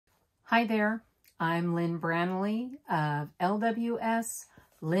Hi there, I'm Lynn Branley of LWS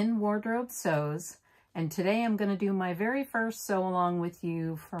Lynn Wardrobe Sews, and today I'm going to do my very first sew along with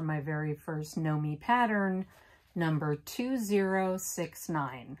you for my very first Know Me pattern, number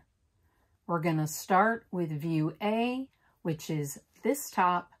 2069. We're going to start with view A, which is this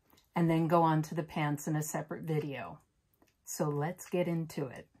top, and then go on to the pants in a separate video. So let's get into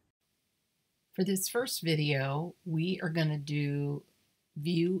it. For this first video, we are going to do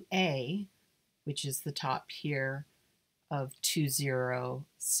view A, which is the top here of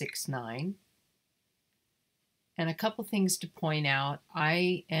 2069. And a couple things to point out.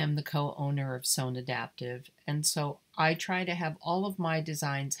 I am the co-owner of Sewn Adaptive, and so I try to have all of my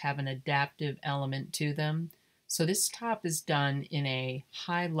designs have an adaptive element to them. So this top is done in a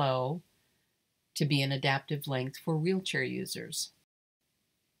high-low to be an adaptive length for wheelchair users.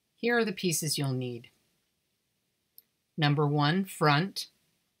 Here are the pieces you'll need. Number 1, front,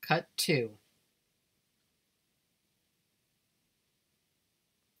 cut 2.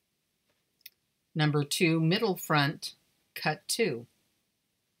 Number 2, middle front, cut 2.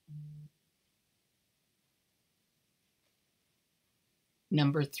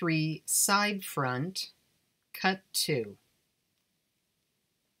 Number 3, side front, cut 2.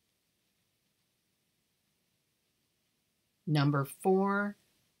 Number 4,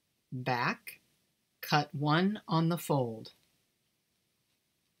 back, cut 1 on the fold.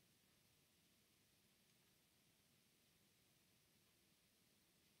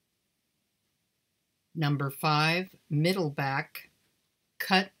 Number 5, middle back,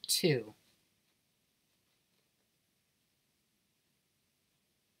 cut 2.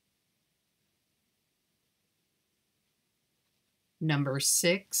 Number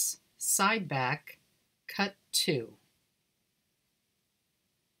 6, side back, cut 2.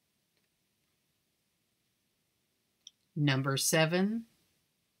 Number 7,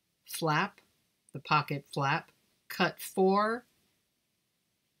 flap, the pocket flap, cut 4,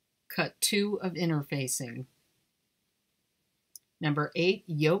 cut 2 of interfacing. Number 8,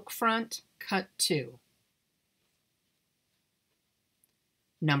 yoke front, cut 2.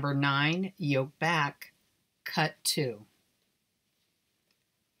 Number 9, yoke back, cut 2.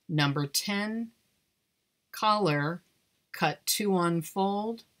 Number 10, collar, cut 2 on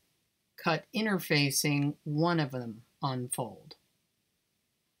fold, cut interfacing, 1 of them on fold.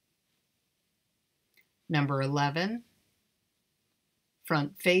 Number 11,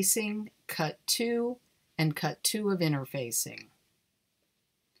 front facing, cut 2 and cut 2 of interfacing.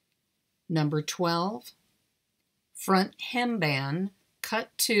 Number 12, front hemband,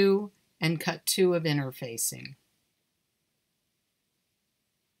 cut 2 and cut 2 of interfacing.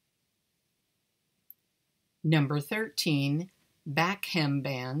 Number 13, back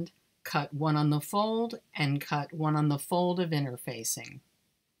hemband, cut 1 on the fold and cut 1 on the fold of interfacing.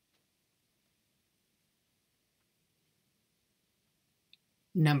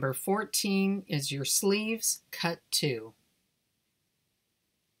 Number 14 is your sleeves, cut 2.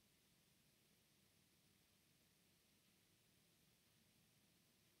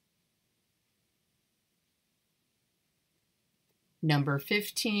 Number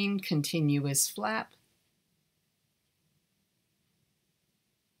 15, continuous flap,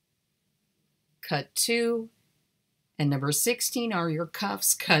 cut 2. And number 16 are your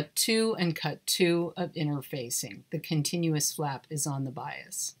cuffs, cut 2 and cut 2 of interfacing. The continuous flap is on the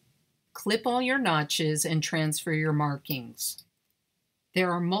bias. Clip all your notches and transfer your markings.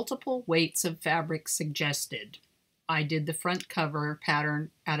 There are multiple weights of fabric suggested. I did the front cover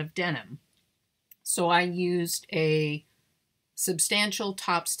pattern out of denim. So I used a substantial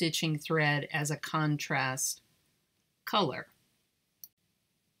top stitching thread as a contrast color.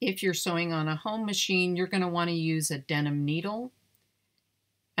 If you're sewing on a home machine, you're going to want to use a denim needle.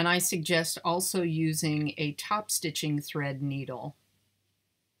 And I suggest also using a top stitching thread needle.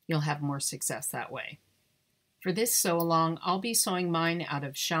 You'll have more success that way. For this sew along, I'll be sewing mine out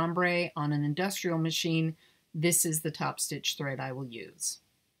of chambray on an industrial machine. This is the top stitch thread I will use.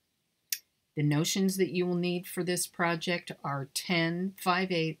 The notions that you will need for this project are 10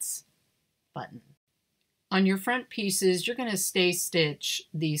 5/8 button. On your front pieces, you're going to stay stitch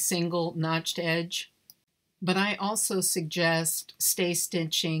the single notched edge, but I also suggest stay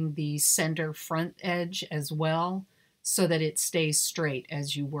stitching the center front edge as well so that it stays straight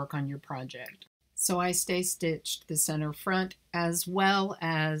as you work on your project. So I stay stitched the center front as well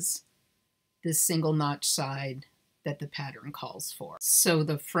as the single notch side that the pattern calls for. So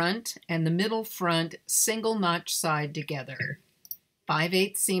the front and the middle front single notch side together.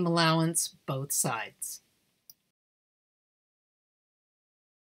 5/8 seam allowance both sides.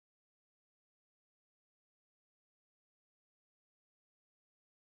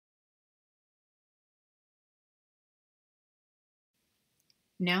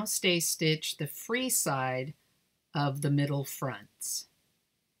 Now stay stitch the free side of the middle fronts.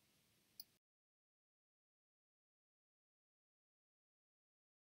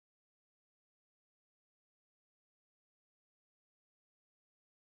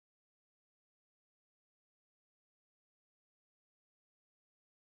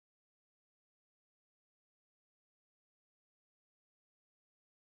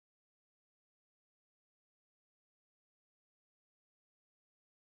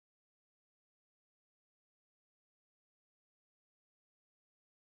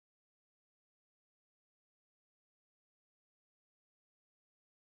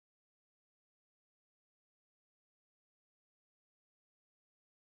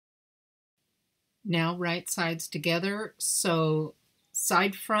 Now right sides together, sew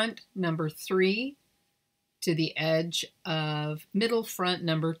side front number 3 to the edge of middle front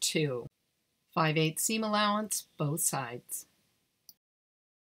number 2. 5/8 seam allowance, both sides.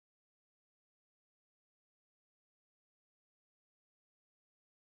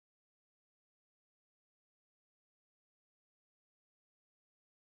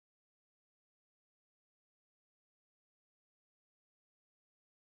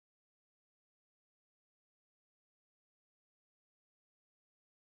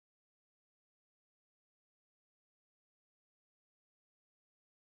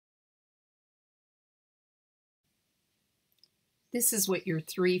 This is what your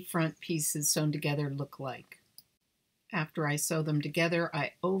 3 front pieces sewn together look like. After I sew them together,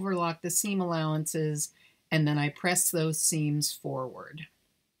 I overlock the seam allowances and then I press those seams forward.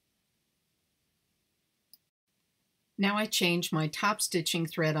 Now I change my top stitching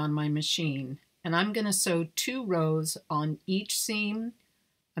thread on my machine, and I'm going to sew 2 rows on each seam.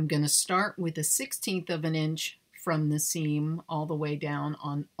 I'm going to start with a 1/16 of an inch from the seam all the way down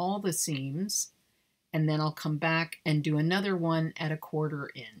on all the seams, and then I'll come back and do another one at a 1/4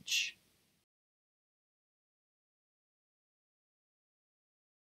 inch.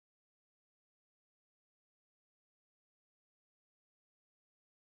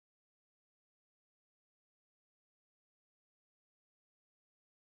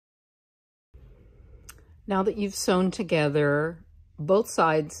 Now that you've sewn together both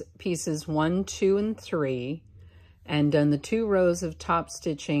sides, pieces 1, 2, and 3, and done the 2 rows of top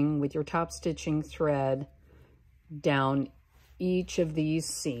stitching with your top stitching thread down each of these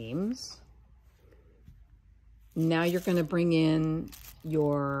seams, now you're going to bring in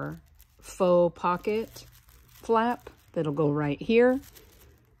your faux pocket flap that'll go right here.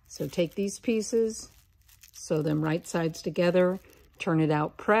 So take these pieces, sew them right sides together, turn it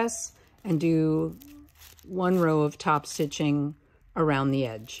out, press, and do 1 row of top stitching around the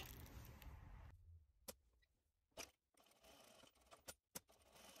edge.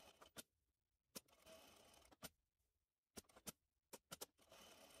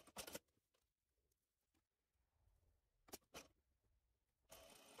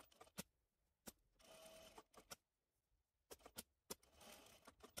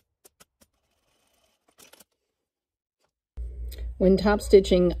 When top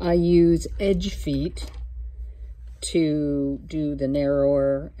stitching, I use edge feet to do the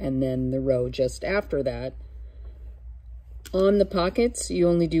narrower and then the row just after that. On the pockets, you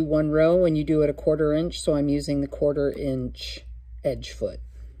only do 1 row and you do it a 1/4 inch, so I'm using the 1/4 inch edge foot.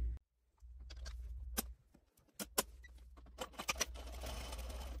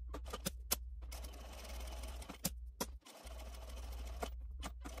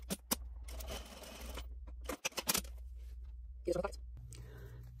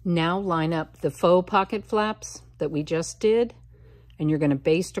 Now line up the faux pocket flaps that we just did, and you're going to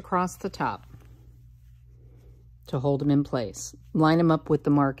baste across the top to hold them in place. Line them up with the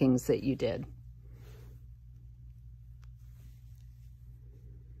markings that you did.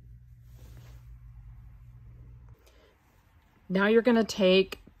 Now you're going to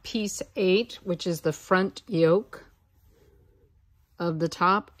take piece 8, which is the front yoke of the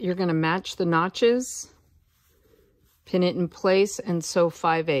top. You're going to match the notches, pin it in place, and sew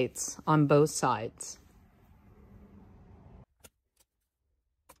 5/8 on both sides.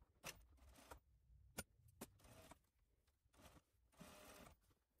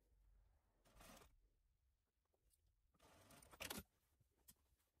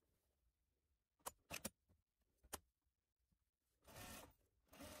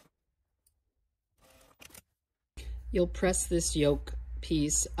 You'll press this yoke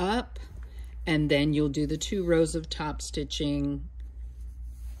piece up, and then you'll do the 2 rows of top stitching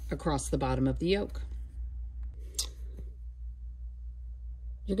across the bottom of the yoke.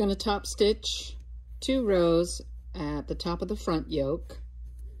 You're going to top stitch 2 rows at the top of the front yoke,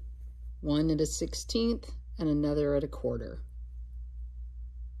 1 at a 1/16 and another at a 1/4.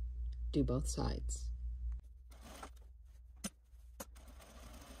 Do both sides.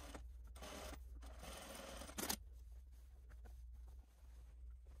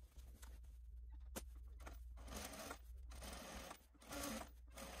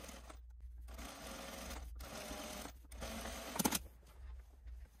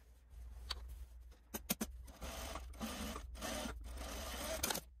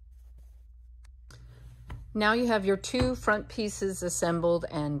 Now you have your two front pieces assembled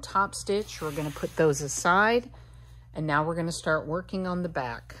and top stitch. We're going to put those aside. And now we're going to start working on the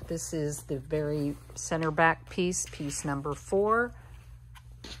back. This is the very center back piece, piece number 4.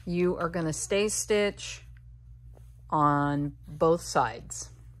 You are going to stay stitch on both sides.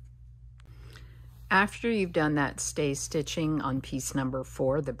 After you've done that stay stitching on piece number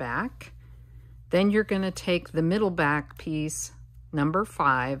 4, the back, then you're going to take the middle back piece, number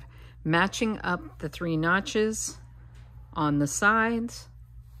 5, matching up the 3 notches on the sides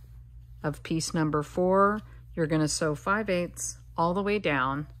of piece number 4. You're going to sew 5/8 all the way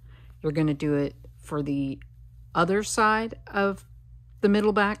down. You're going to do it for the other side of the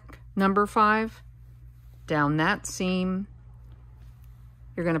middle back, number 5, down that seam.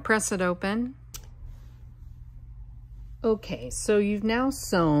 You're going to press it open. Okay, so you've now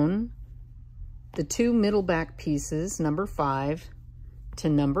sewn the 2 middle back pieces, number 5 to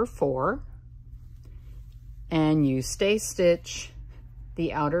number 4, and you stay stitch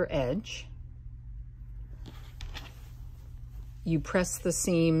the outer edge. You press the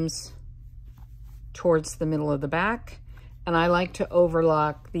seams towards the middle of the back, and I like to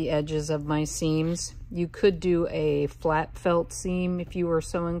overlock the edges of my seams. You could do a flat felt seam if you were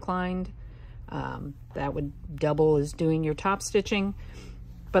so inclined. That would double as doing your top stitching,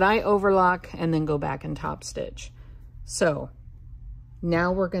 but I overlock and then go back and top stitch. So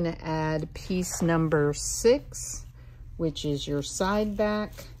now we're going to add piece number 6, which is your side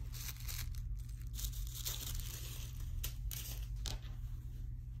back.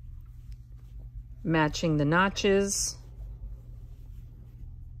 Matching the notches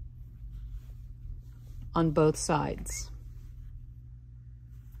on both sides.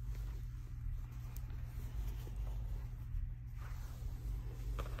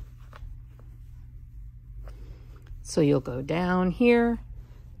 So you'll go down here,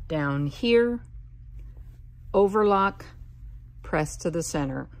 overlock, press to the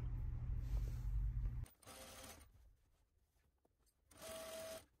center.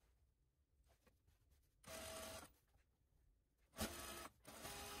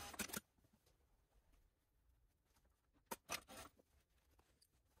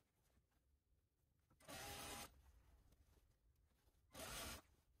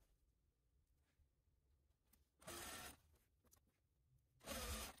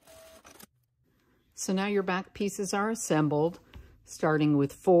 So now your back pieces are assembled, starting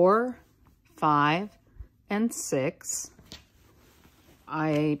with 4, 5, and 6.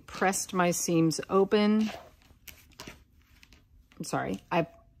 I pressed my seams open. I'm sorry, I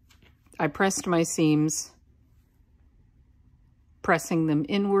pressed my seams, pressing them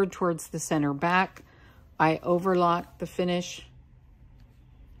inward towards the center back. I overlocked the finish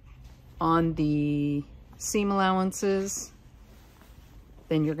on the seam allowances.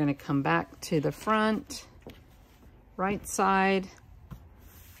 Then you're going to come back to the front, right side,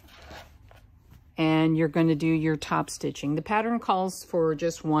 and you're going to do your top stitching. The pattern calls for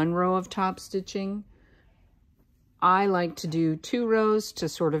just 1 row of top stitching. I like to do 2 rows to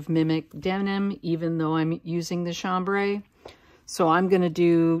sort of mimic denim, even though I'm using the chambray. So I'm going to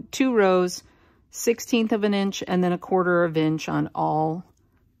do 2 rows, 1/16 of an inch, and then 1/4 of an inch on all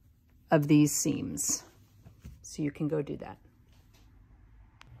of these seams. So you can go do that.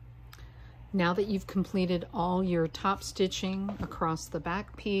 Now that you've completed all your top stitching across the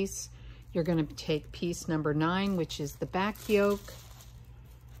back piece, you're going to take piece number 9, which is the back yoke,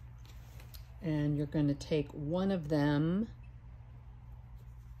 and you're going to take one of them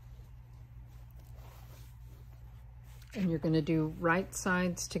and you're going to do right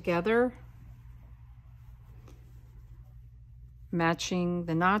sides together, matching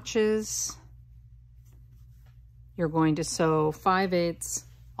the notches. You're going to sew 5/8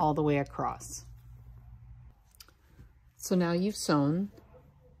 all the way across. So now you've sewn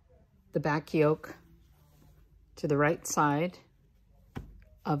the back yoke to the right side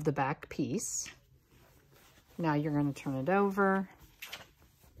of the back piece. Now you're going to turn it over,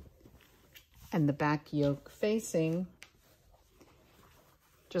 and the back yoke facing,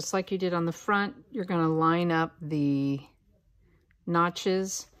 just like you did on the front, you're going to line up the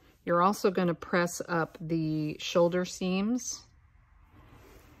notches. You're also going to press up the shoulder seams,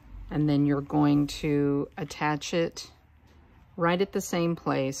 and then you're going to attach it right at the same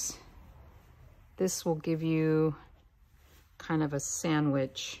place This will give you kind of a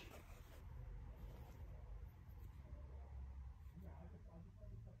sandwich.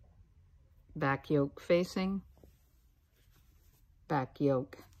 Back yoke facing, back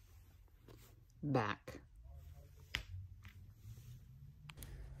yoke, back.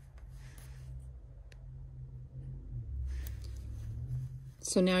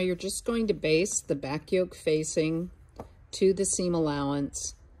 So now you're just going to baste the back yoke facing to the seam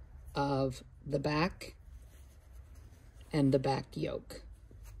allowance of the back and the back yoke.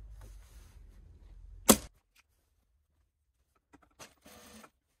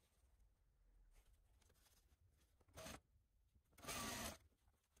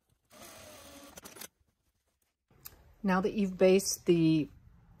 Now that you've basted the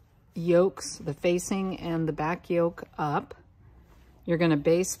yokes, the facing and the back yoke up, you're going to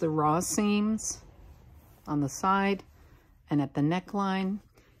baste the raw seams on the side and at the neckline,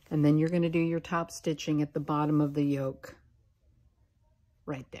 and then you're going to do your top stitching at the bottom of the yoke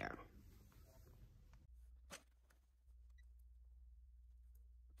right there.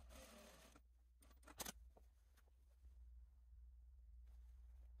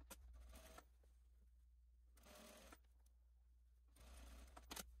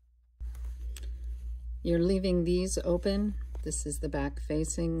 You're leaving these open. This is the back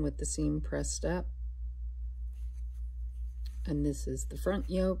facing with the seam pressed up. And this is the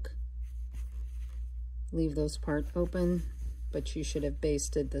front yoke. Leave those parts open, but you should have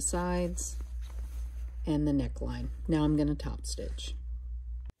basted the sides and the neckline. Now I'm going to top stitch.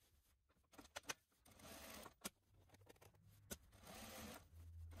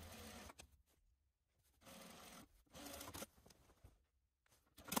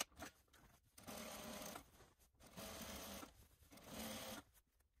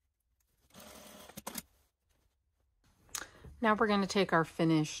 Now we're going to take our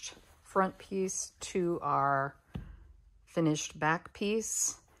finished front piece to our finished back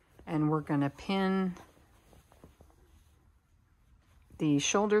piece, and we're going to pin the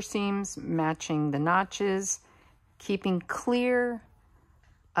shoulder seams matching the notches, keeping clear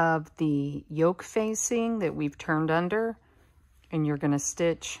of the yoke facing that we've turned under, and you're going to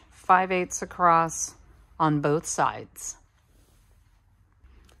stitch 5/8 across on both sides.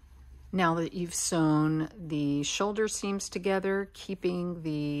 Now that you've sewn the shoulder seams together, keeping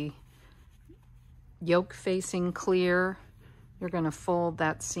the yoke facing clear, you're going to fold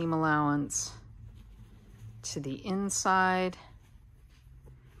that seam allowance to the inside,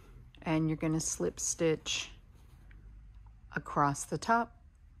 and you're going to slip stitch across the top,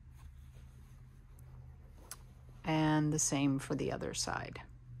 and the same for the other side.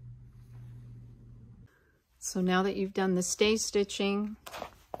 So now that you've done the stay stitching,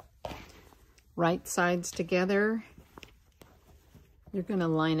 right sides together, you're going to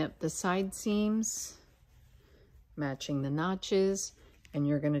line up the side seams matching the notches, and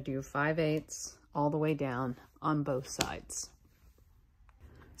you're going to do 5/8 all the way down on both sides.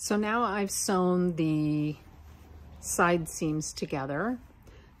 So now I've sewn the side seams together.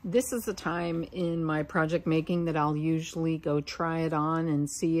 This is the time in my project making that I'll usually go try it on and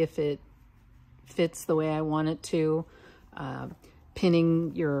see if it fits the way I want it to.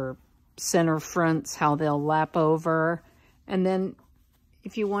 Pinning your center fronts, how they'll lap over, and then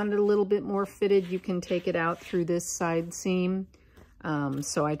if you want it a little bit more fitted, you can take it out through this side seam.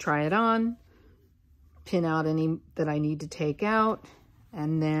 So I try it on, pin out any that I need to take out,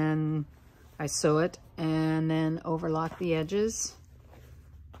 and then I sew it and then overlock the edges.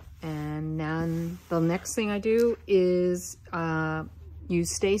 And then the next thing I do is you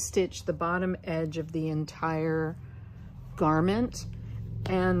stay stitch the bottom edge of the entire garment.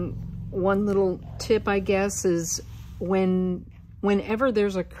 And one little tip, I guess, is whenever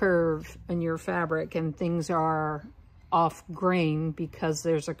there's a curve in your fabric and things are off grain because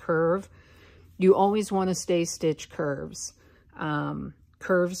there's a curve, you always want to stay stitch curves.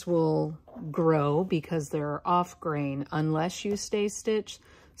 Curves will grow because they're off grain unless you stay stitch.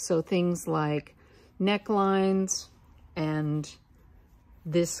 So things like necklines and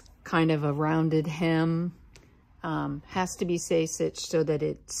this kind of a rounded hem has to be stay stitched so that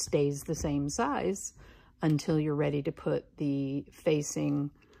it stays the same size until you're ready to put the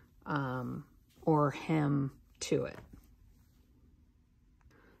facing or hem to it.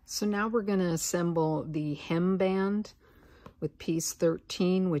 So now we're going to assemble the hem band with piece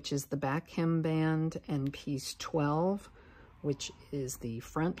 13, which is the back hem band, and piece 12, which is the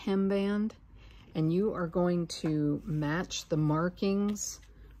front hem band. And you are going to match the markings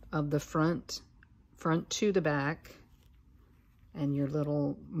of the front to the back, and your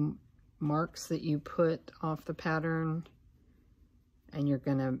little marks that you put off the pattern, and you're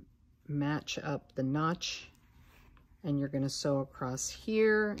going to match up the notch, and you're going to sew across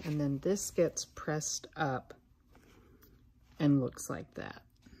here, and then this gets pressed up and looks like that.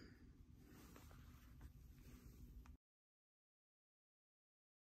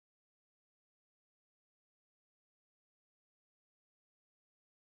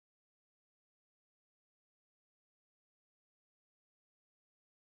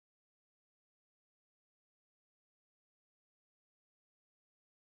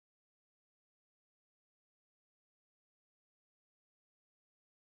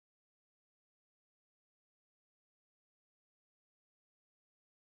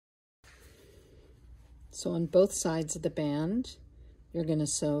 So on both sides of the band, you're going to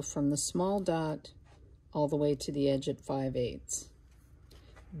sew from the small dot all the way to the edge at 5/8.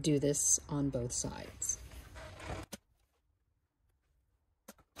 Do this on both sides.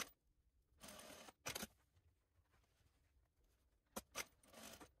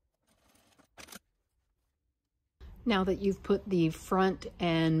 Now that you've put the front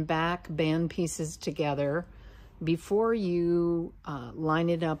and back band pieces together, before you line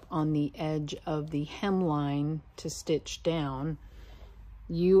it up on the edge of the hemline to stitch down,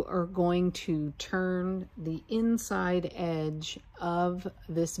 you are going to turn the inside edge of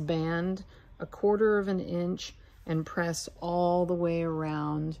this band 1/4 of an inch and press all the way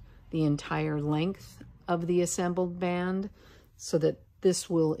around the entire length of the assembled band so that this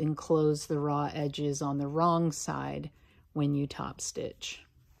will enclose the raw edges on the wrong side when you top stitch.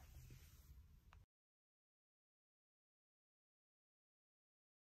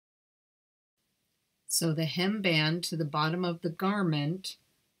 So the hem band to the bottom of the garment,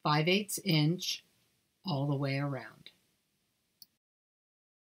 5/8 inch, all the way around.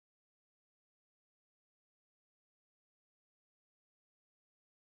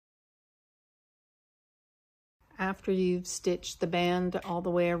 After you've stitched the band all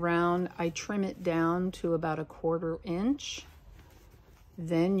the way around, I trim it down to about 1/4 inch.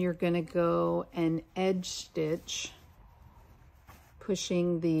 Then you're going to go and edge stitch,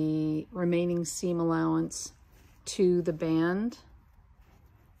 pushing the remaining seam allowance to the band,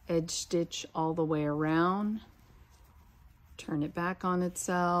 edge stitch all the way around, turn it back on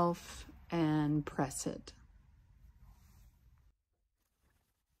itself, and press it.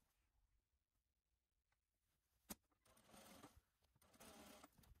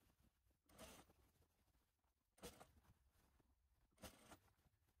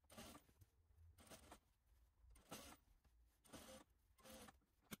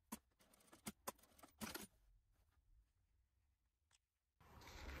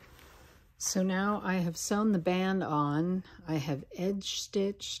 So now I have sewn the band on, I have edge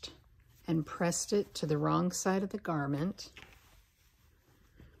stitched and pressed it to the wrong side of the garment.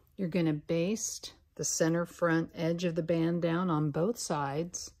 You're going to baste the center front edge of the band down on both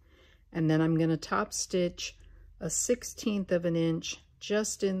sides, and then I'm going to top stitch 1/16 of an inch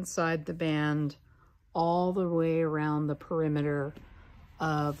just inside the band all the way around the perimeter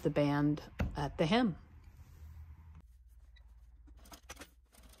of the band at the hem.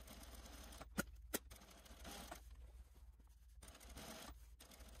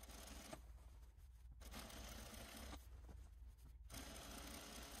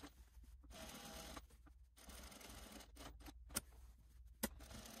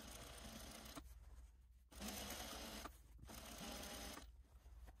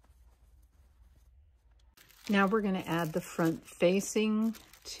 Now we're going to add the front facing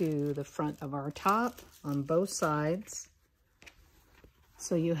to the front of our top on both sides.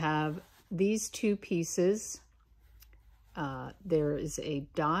 So you have these two pieces. There is a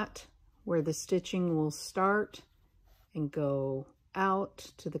dot where the stitching will start and go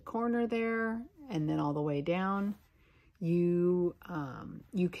out to the corner there and then all the way down. You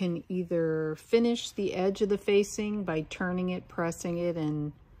can either finish the edge of the facing by turning it, pressing it,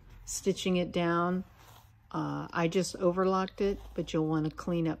 and stitching it down. I just overlocked it, but you'll want to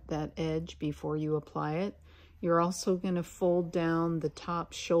clean up that edge before you apply it. You're also going to fold down the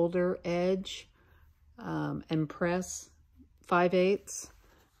top shoulder edge and press 5/8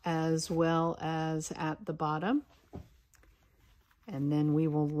 as well as at the bottom. And then we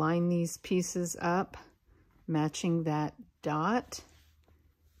will line these pieces up, matching that dot.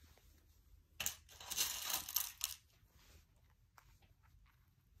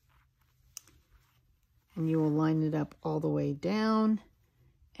 And you will line it up all the way down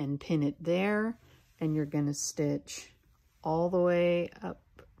and pin it there. And you're going to stitch all the way up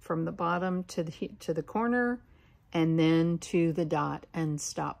from the bottom to the corner and then to the dot and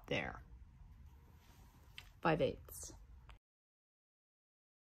stop there. 5/8.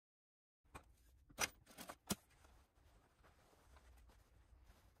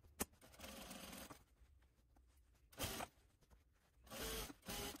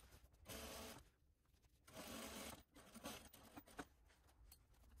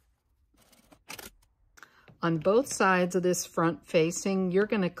 on both sides of this front facing, you're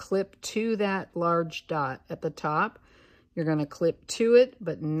going to clip to that large dot at the top. You're going to clip to it,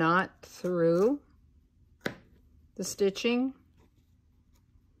 but not through the stitching.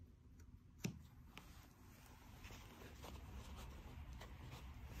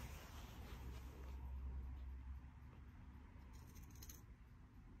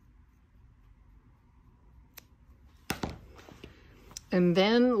 And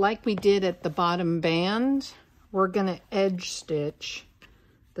then, like we did at the bottom band, we're going to edge stitch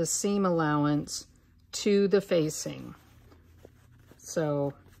the seam allowance to the facing.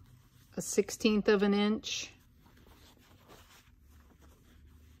 So a 1/16 of an inch,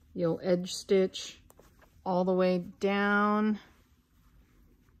 you'll edge stitch all the way down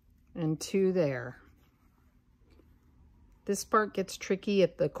and to there. This part gets tricky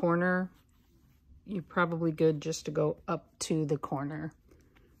at the corner. You're probably good just to go up to the corner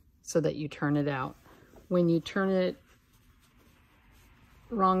so that you turn it out. When you turn it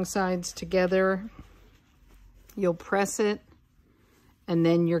wrong sides together, you'll press it, and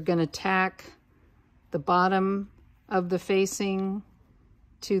then you're going to tack the bottom of the facing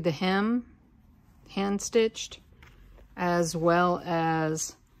to the hem, hand stitched, as well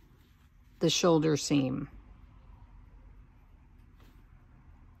as the shoulder seam.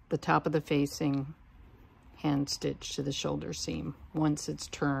 The top of the facing, hand stitched to the shoulder seam once it's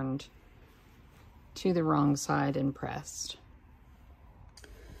turned to the wrong side and pressed.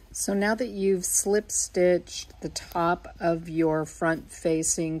 So now that you've slip stitched the top of your front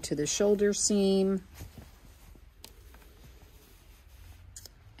facing to the shoulder seam,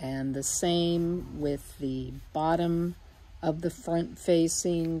 and the same with the bottom of the front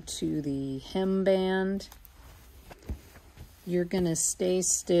facing to the hem band, you're going to stay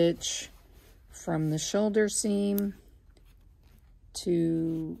stitch from the shoulder seam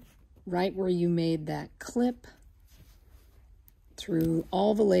to right where you made that clip through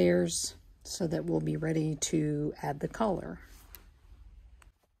all the layers so that we'll be ready to add the collar.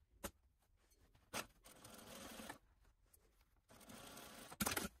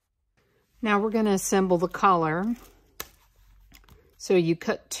 Now we're going to assemble the collar. So you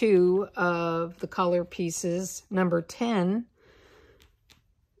cut 2 of the collar pieces. Number 10,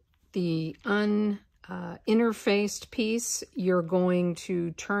 the interfaced piece, you're going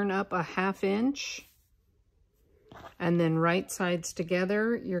to turn up a 1/2 inch, and then right sides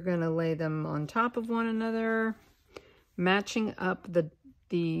together, you're going to lay them on top of one another, matching up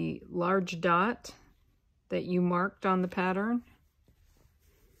the large dot that you marked on the pattern.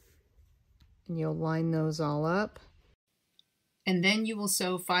 And you'll line those all up. And then you will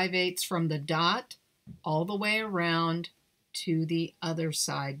sew 5/8 from the dot all the way around to the other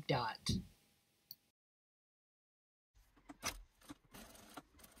side dot.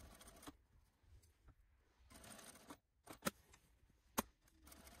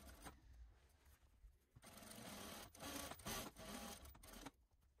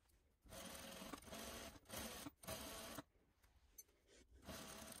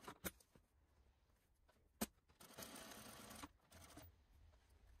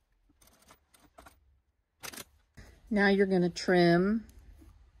 Now you're going to trim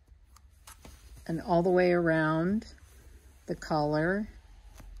and all the way around the collar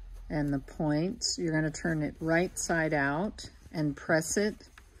and the points. You're going to turn it right side out and press it,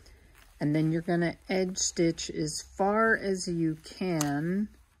 and then you're going to edge stitch as far as you can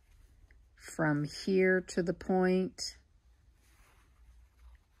from here to the point,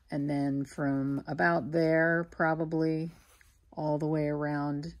 and then from about there probably all the way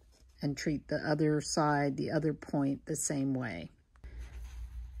around, and treat the other side, the other point, the same way.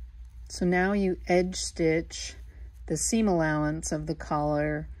 So now you edge stitch the seam allowance of the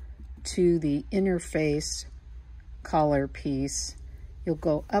collar to the interface collar piece. You'll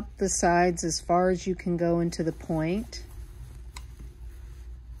go up the sides as far as you can go into the point,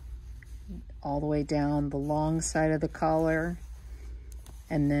 all the way down the long side of the collar,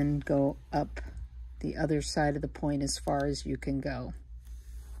 and then go up the other side of the point as far as you can go.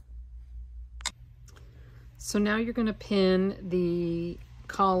 So now you're going to pin the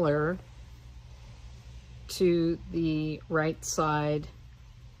collar to the right side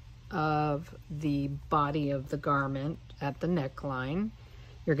of the body of the garment at the neckline.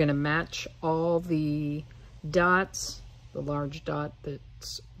 You're going to match all the dots, the large dot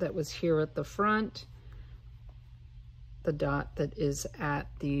that was here at the front, the dot that is at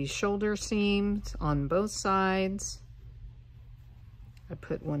the shoulder seams on both sides. I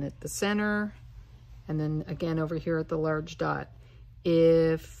put one at the center, and then again over here at the large dot.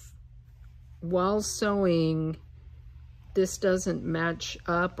 If while sewing this doesn't match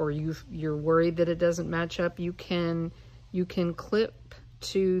up, or you're worried that it doesn't match up, you can clip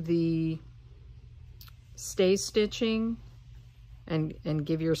to the stay stitching and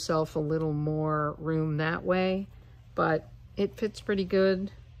give yourself a little more room that way, but it fits pretty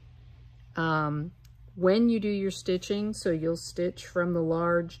good. When you do your stitching, so you'll stitch from the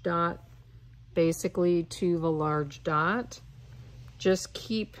large dot basically to the large dot, just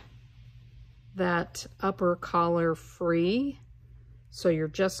keep that upper collar free. So you're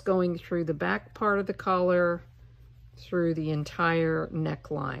just going through the back part of the collar through the entire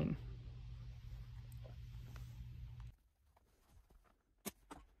neckline.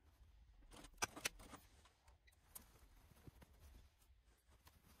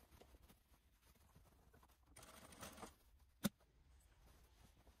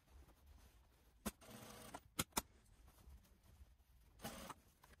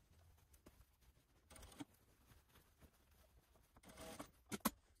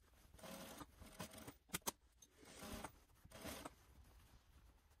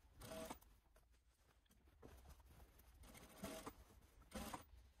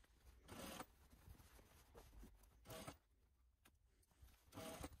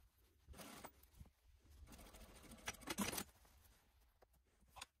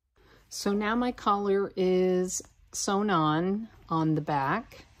 So now my collar is sewn on the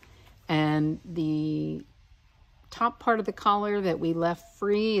back, and the top part of the collar that we left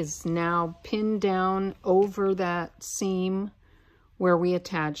free is now pinned down over that seam where we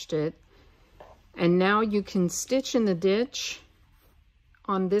attached it. And now you can stitch in the ditch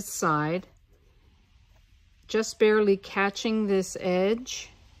on this side, just barely catching this edge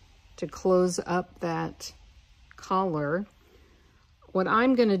to close up that collar. What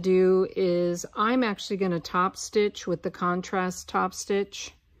I'm going to do is I'm actually going to top stitch with the contrast top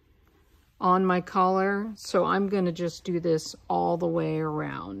stitch on my collar. So I'm going to just do this all the way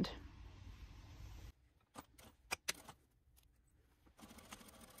around.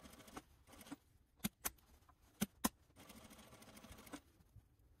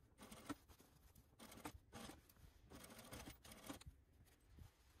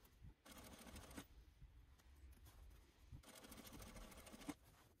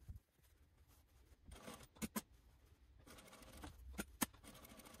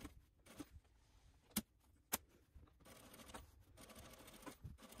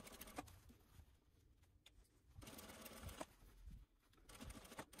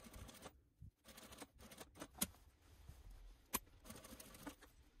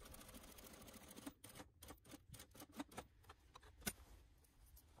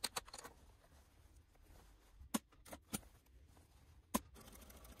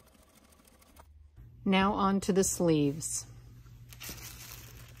 Now on to the sleeves.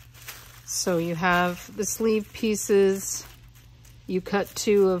 So you have the sleeve pieces, you cut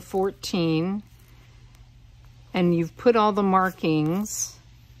 2 of 14, and you've put all the markings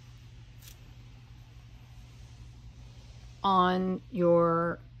on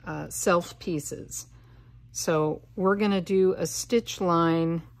your self pieces. So we're going to do a stitch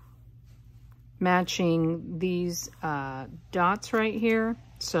line matching these dots right here.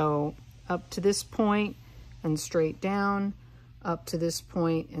 So up to this point and straight down, up to this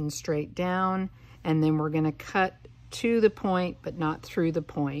point and straight down, and then we're going to cut to the point but not through the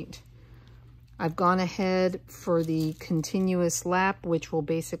point. I've gone ahead for the continuous lap, which will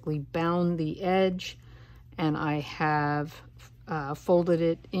basically bound the edge, and I have folded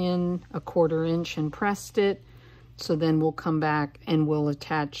it in a 1/4 inch and pressed it. So then we'll come back and we'll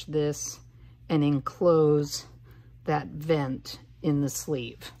attach this and enclose that vent in the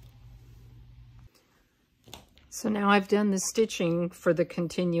sleeve. So now I've done the stitching for the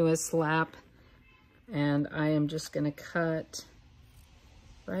continuous lap, and I am just going to cut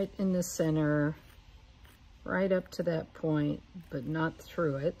right in the center, right up to that point, but not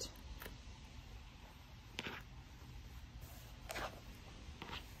through it.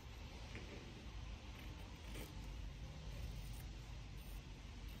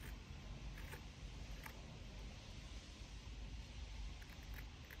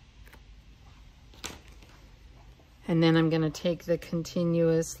 And then I'm going to take the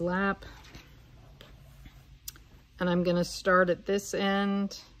continuous lap and I'm going to start at this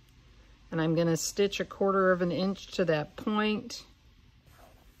end, and I'm going to stitch a 1/4 inch to that point.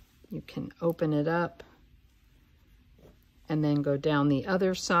 You can open it up and then go down the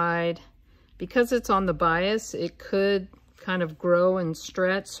other side. Because it's on the bias, it could kind of grow and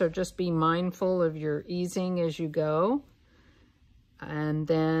stretch, so just be mindful of your easing as you go. And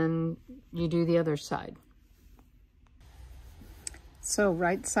then you do the other side. So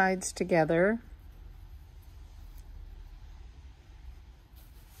right sides together,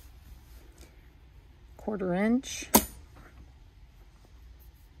 1/4 inch.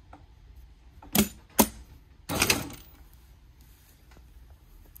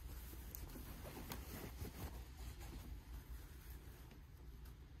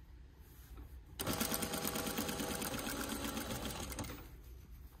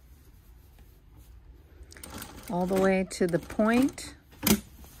 All the way to the point.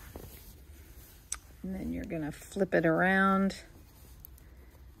 And then you're going to flip it around.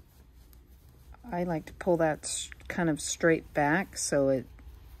 I like to pull that kind of straight back so it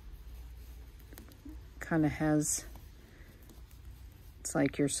kind of has, it's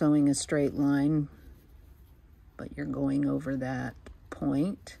like you're sewing a straight line, but you're going over that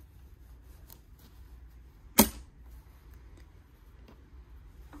point.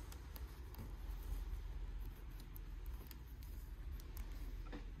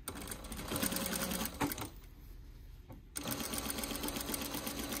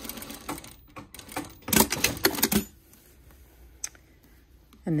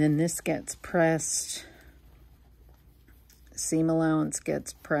 And then this gets pressed, seam allowance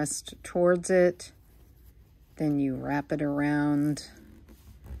gets pressed towards it. Then you wrap it around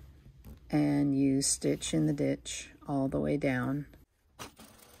and you stitch in the ditch all the way down.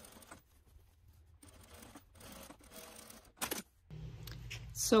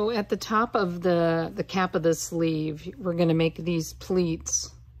 So at the top of the cap of the sleeve, we're going to make these pleats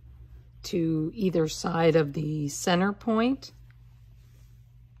to either side of the center point.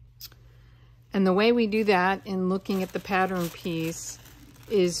 And the way we do that in looking at the pattern piece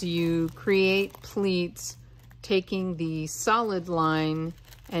is you create pleats taking the solid line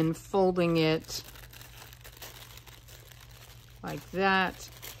and folding it like that.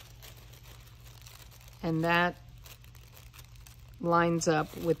 And that lines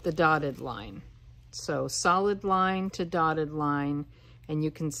up with the dotted line. So solid line to dotted line, and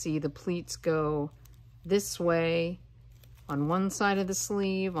you can see the pleats go this way on one side of the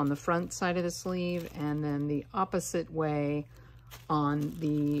sleeve, on the front side of the sleeve, and then the opposite way on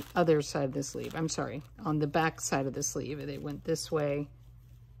the other side of the sleeve. I'm sorry, on the back side of the sleeve. They went this way,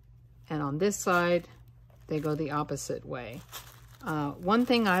 and on this side, they go the opposite way. One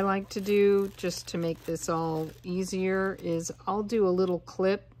thing I like to do, just to make this all easier, is I'll do a little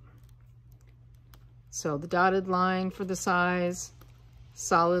clip. So the dotted line for the size,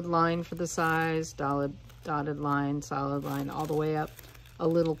 solid line for the size, dotted line, solid line, all the way up, a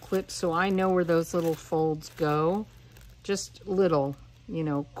little clip, so I know where those little folds go. Just little, you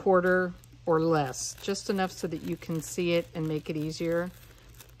know, 1/4 or less, just enough so that you can see it and make it easier.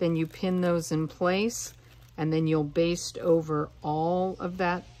 Then you pin those in place, and then you'll baste over all of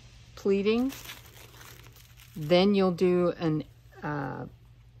that pleating. Then you'll do an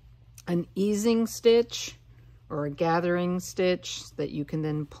easing stitch or a gathering stitch that you can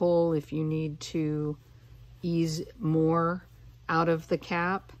then pull if you need to ease more out of the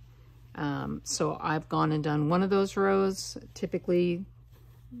cap. So I've gone and done one of those rows. Typically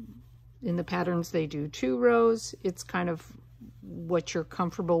in the patterns they do 2 rows. It's kind of what you're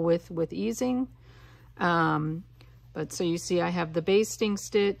comfortable with easing. But so you see I have the basting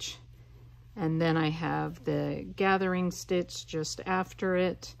stitch, and then I have the gathering stitch just after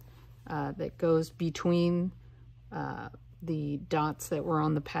it that goes between the dots that were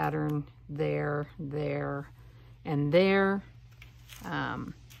on the pattern there, and there.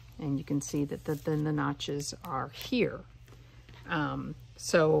 And you can see that then the notches are here.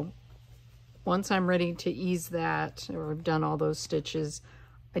 So once I'm ready to ease that, or I've done all those stitches,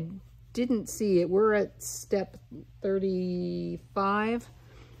 I didn't see it. We're at step 35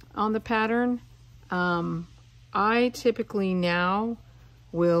 on the pattern. I typically now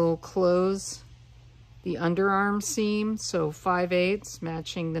will close the underarm seam, so 5/8,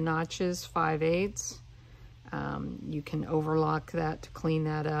 matching the notches, 5/8. You can overlock that to clean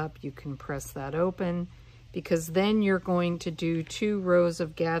that up. You can press that open, because then you're going to do 2 rows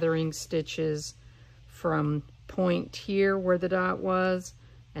of gathering stitches from point here where the dot was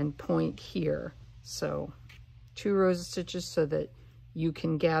and point here. So 2 rows of stitches so that you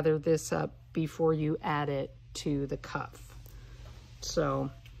can gather this up before you add it to the cuff.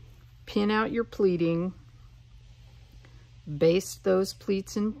 So pin out your pleating, baste those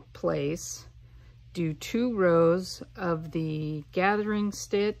pleats in place, do 2 rows of the gathering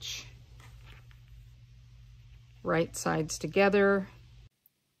stitch, right sides together.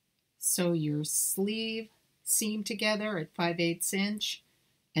 Sew your sleeve seam together at 5/8 inch,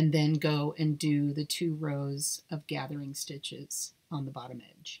 and then go and do the 2 rows of gathering stitches on the bottom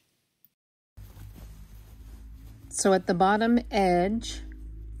edge. So at the bottom edge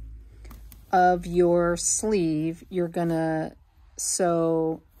of your sleeve, you're gonna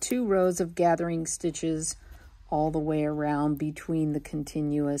sew 2 rows of gathering stitches all the way around between the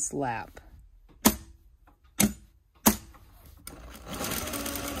continuous lap.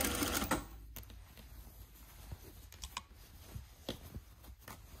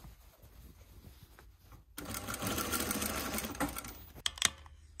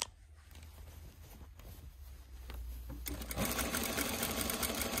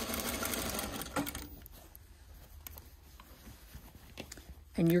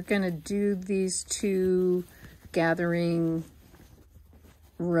 And you're going to do these 2 gathering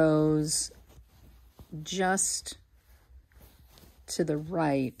rows just to the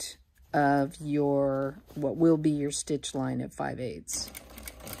right of your, what will be your stitch line at 5/8.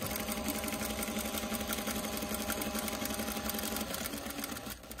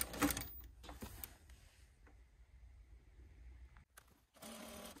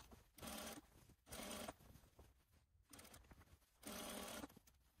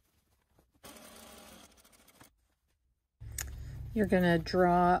 You're going to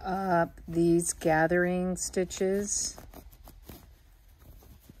draw up these gathering stitches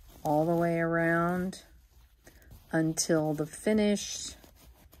all the way around until the finished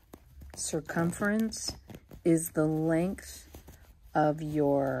circumference is the length of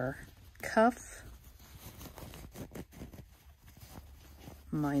your cuff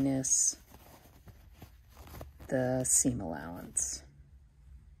minus the seam allowance.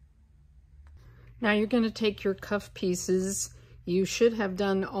 Now you're going to take your cuff pieces. You should have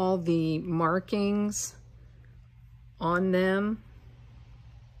done all the markings on them.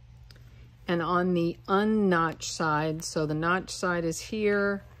 And on the unnotched side, so the notch side is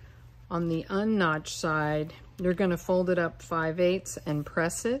here, on the unnotched side, you're going to fold it up 5/8 and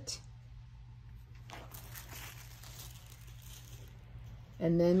press it.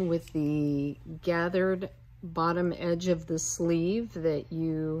 And then with the gathered bottom edge of the sleeve that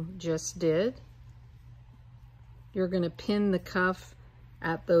you just did, you're going to pin the cuff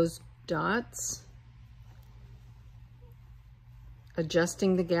at those dots,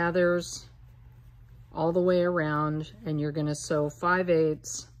 adjusting the gathers all the way around, and you're going to sew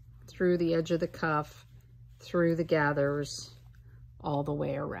 5/8 through the edge of the cuff, through the gathers, all the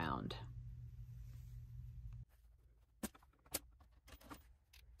way around.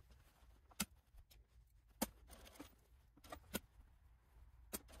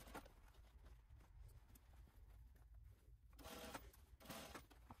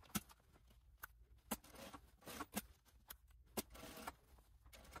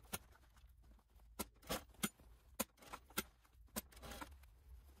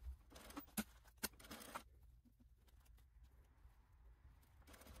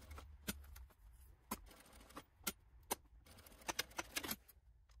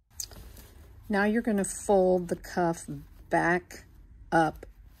 Now you're going to fold the cuff back up,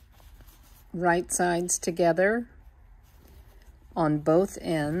 right sides together on both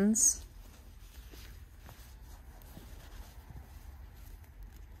ends.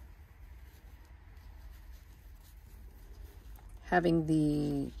 Having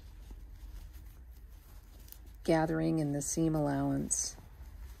the gathering and the seam allowance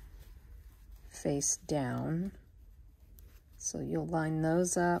face down. So you'll line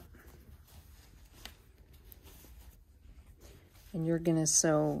those up. And you're going to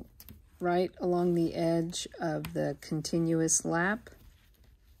sew right along the edge of the continuous lap.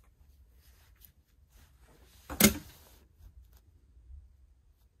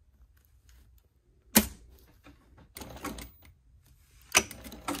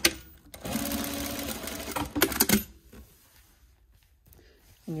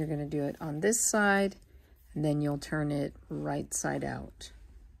 And you're going to do it on this side, and then you'll turn it right side out.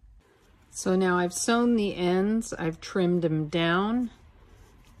 So now I've sewn the ends, I've trimmed them down,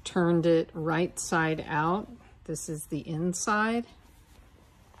 turned it right side out. This is the inside.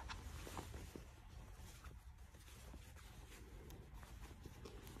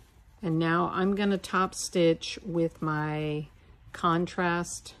 And now I'm going to top stitch with my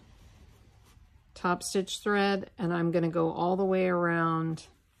contrast top stitch thread, and I'm going to go all the way around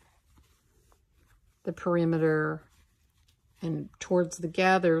the perimeter. And towards the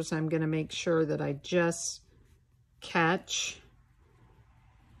gathers, I'm going to make sure that I just catch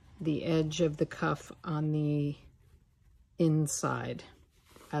the edge of the cuff on the inside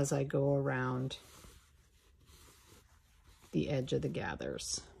as I go around the edge of the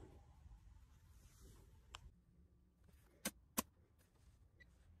gathers.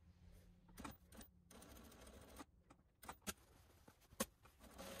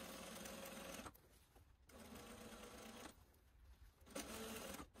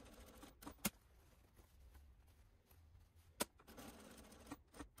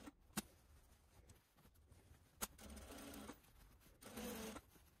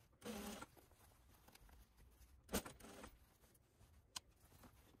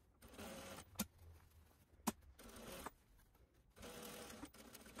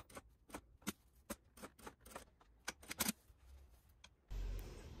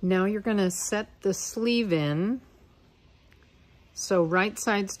 Now you're going to set the sleeve in. So right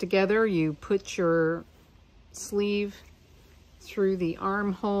sides together, you put your sleeve through the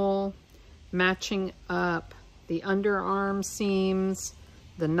armhole, matching up the underarm seams,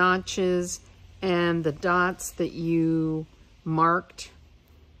 the notches, and the dots that you marked.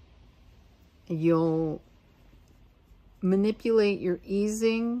 You'll manipulate your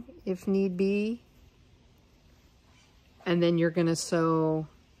easing if need be, and then you're going to sew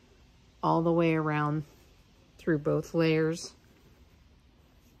all the way around through both layers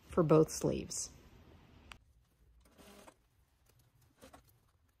for both sleeves.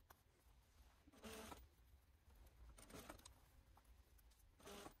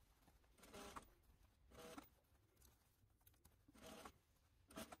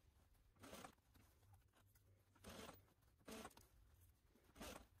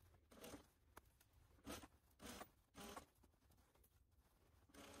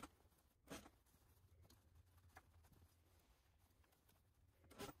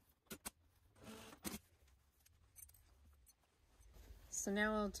 So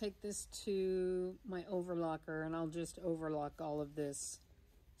now I'll take this to my overlocker, and I'll just overlock all of this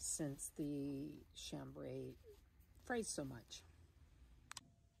since the chambray frays so much.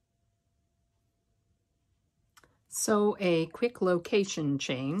 So a quick location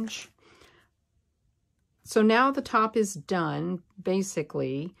change. So now the top is done,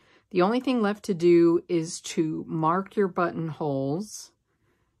 basically. The only thing left to do is to mark your buttonholes,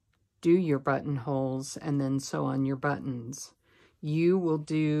 do your buttonholes, and then sew on your buttons. You will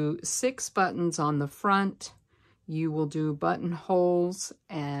do 6 buttons on the front. You will do buttonholes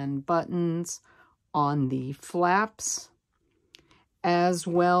and buttons on the flaps, as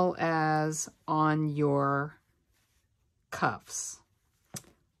well as on your cuffs.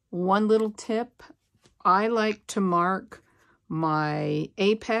 One little tip, I like to mark my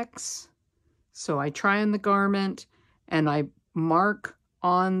apex. So I try on the garment and I mark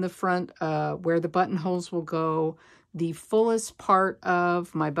on the front where the buttonholes will go, the fullest part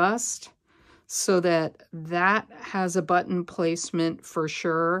of my bust, so that that has a button placement for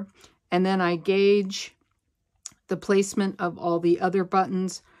sure. And then I gauge the placement of all the other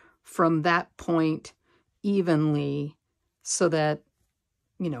buttons from that point evenly, so that,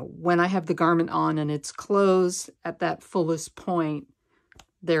 you know, when I have the garment on and it's closed at that fullest point,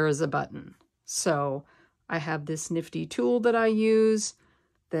 there is a button. So I have this nifty tool that I use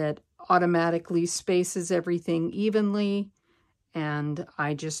that automatically spaces everything evenly, and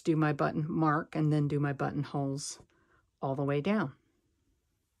I just do my button mark and then do my buttonholes all the way down.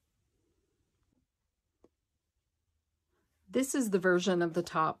 This is the version of the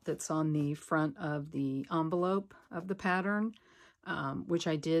top that's on the front of the envelope of the pattern, which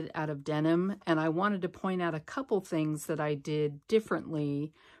I did out of denim, and I wanted to point out a couple things that I did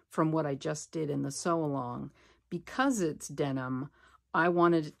differently from what I just did in the sew along. Because it's denim, I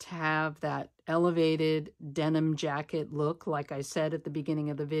wanted it to have that elevated denim jacket look, like I said at the beginning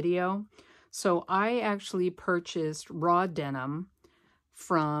of the video. So I actually purchased raw denim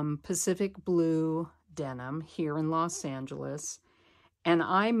from Pacific Blue Denim here in Los Angeles, and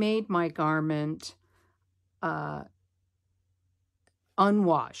I made my garment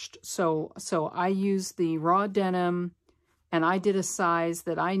unwashed. So I used the raw denim, and I did a size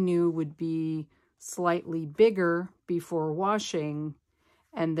that I knew would be slightly bigger before washing,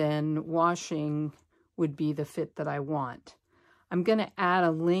 and then washing would be the fit that I want. I'm going to add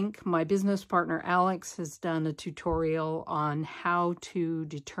a link. My business partner Alex has done a tutorial on how to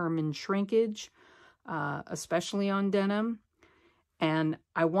determine shrinkage, especially on denim. And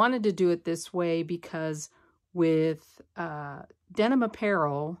I wanted to do it this way because with denim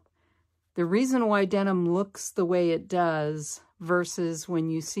apparel, the reason why denim looks the way it does versus when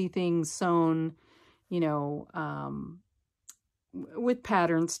you see things sewn, you know, with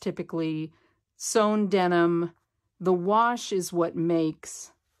patterns, typically sewn denim, the wash is what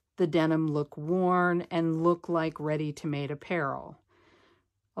makes the denim look worn and look like ready-to-made apparel.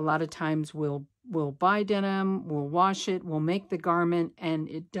 A lot of times we'll buy denim, we'll wash it, we'll make the garment, and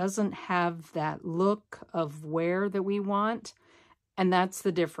it doesn't have that look of wear that we want, and that's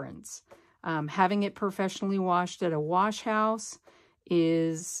the difference. Having it professionally washed at a wash house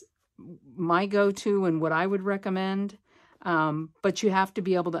is my go-to and what I would recommend. But you have to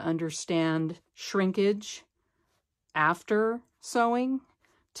be able to understand shrinkage after sewing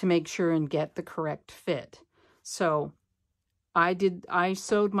to make sure and get the correct fit. So I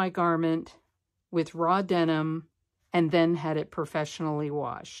sewed my garment with raw denim and then had it professionally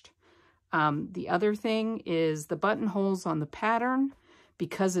washed. The other thing is the buttonholes on the pattern,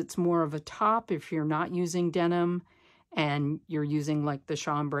 because it's more of a top if you're not using denim, and you're using like the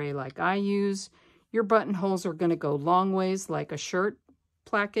chambray like I use, your buttonholes are going to go long ways like a shirt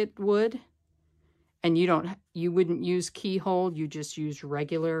placket would. And you wouldn't use keyhole, you just use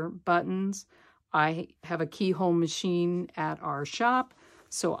regular buttons. I have a keyhole machine at our shop,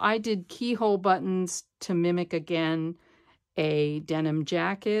 so I did keyhole buttons to mimic again a denim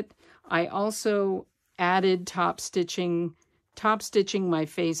jacket. I also added top stitching my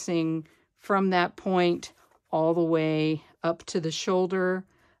facing from that point all the way up to the shoulder,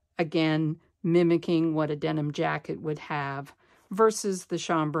 again mimicking what a denim jacket would have versus the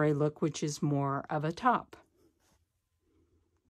chambray look, which is more of a top.